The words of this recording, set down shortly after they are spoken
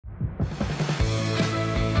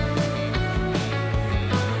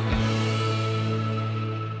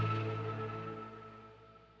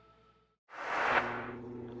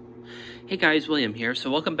Hey guys, William here. So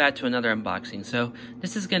welcome back to another unboxing. So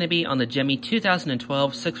this is going to be on the Gemmy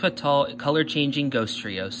 2012 6-foot tall color changing ghost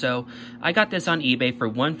trio. So I got this on eBay for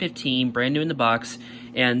 $115, brand new in the box.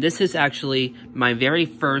 And this is actually my very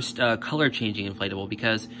first color changing inflatable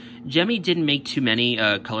because Gemmy didn't make too many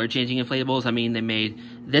color changing inflatables. I mean, they made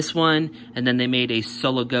this one and then they made a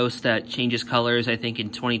solo ghost that changes colors, I think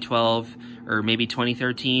in 2012 or maybe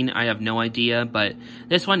 2013, I have no idea, but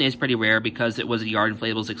this one is pretty rare because it was a Yard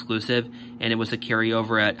Inflatables exclusive, and it was a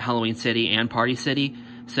carryover at Halloween City and Party City,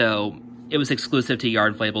 so it was exclusive to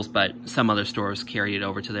Yard Inflatables, but some other stores carried it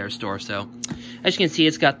over to their store. So as you can see,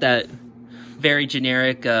 it's got that very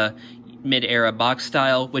generic mid-era box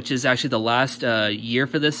style, which is actually the last year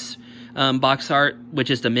for this box art, which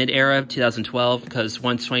is the mid-era 2012, because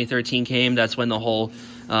once 2013 came, that's when the whole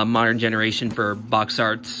modern generation for box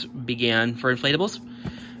arts began for inflatables.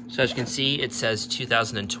 So as you can see, it says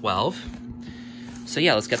 2012. So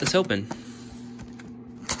yeah, let's get this open.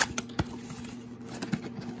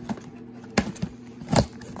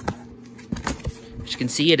 As you can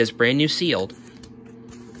see, it is brand new sealed.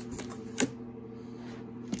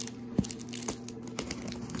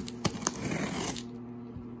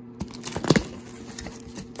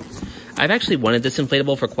 I've actually wanted this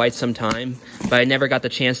inflatable for quite some time, but I never got the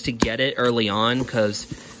chance to get it early on because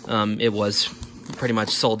it was pretty much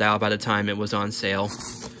sold out by the time it was on sale.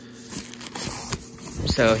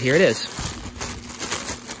 So here it is.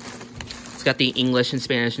 It's got the English and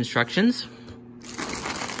Spanish instructions.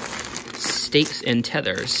 Stakes and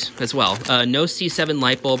tethers as well. No C7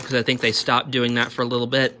 light bulb because I think they stopped doing that for a little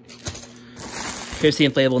bit. Here's the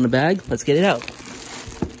inflatable in the bag. Let's get it out.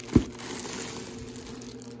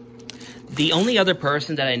 The only other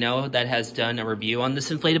person that I know that has done a review on this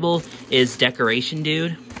inflatable is Decoration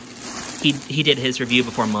Dude. He did his review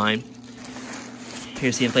before mine.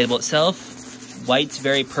 Here's the inflatable itself. White's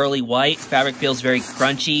very pearly white. Fabric feels very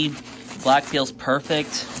crunchy. Black feels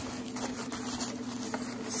perfect.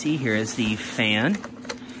 See, here is the fan.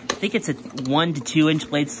 I think it's a 1 to 2 inch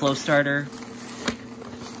blade slow starter.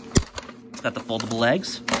 It's got the foldable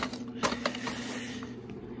legs.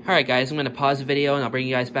 Alright guys, I'm going to pause the video and I'll bring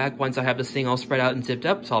you guys back once I have this thing all spread out and zipped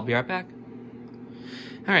up, so I'll be right back.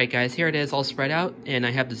 Alright guys, here it is all spread out, and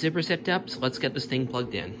I have the zipper zipped up, so let's get this thing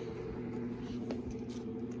plugged in.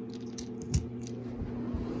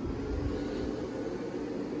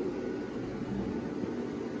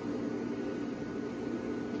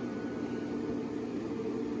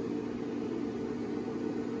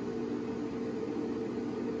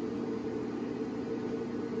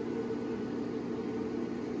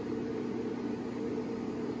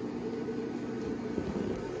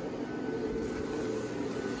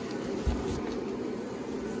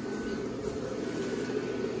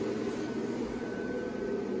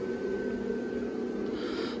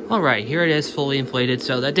 Alright, here it is fully inflated,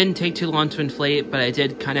 so that didn't take too long to inflate, but I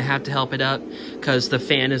did kind of have to help it up because the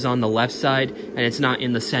fan is on the left side and it's not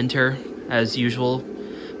in the center as usual.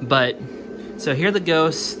 But, so here are the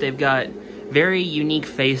ghosts. They've got very unique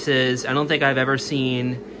faces. I don't think I've ever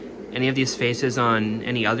seen any of these faces on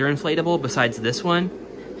any other inflatable besides this one.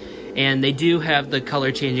 And they do have the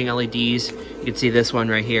color changing LEDs. You can see this one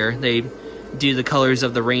right here. They do the colors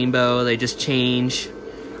of the rainbow. They just change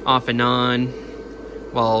off and on.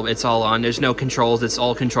 Well, it's all on. There's no controls. It's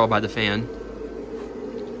all controlled by the fan.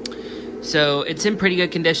 So it's in pretty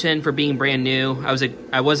good condition for being brand new.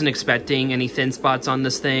 I wasn't expecting any thin spots on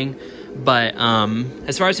this thing, but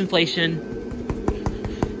as far as inflation,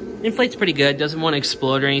 inflates pretty good. Doesn't want to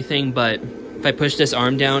explode or anything, but if I push this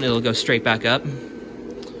arm down, it'll go straight back up.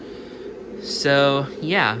 So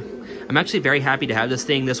yeah, I'm actually very happy to have this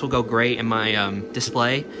thing. This will go great in my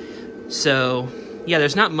display. So yeah,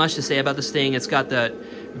 there's not much to say about this thing. It's got that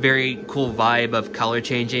very cool vibe of color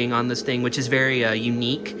changing on this thing, which is very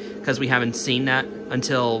unique because we haven't seen that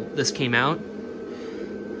until this came out.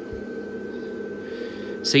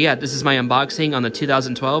 So yeah, this is my unboxing on the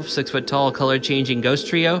 2012 6-foot tall color changing ghost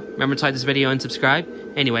trio. Remember to like this video and subscribe.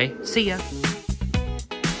 Anyway, see ya!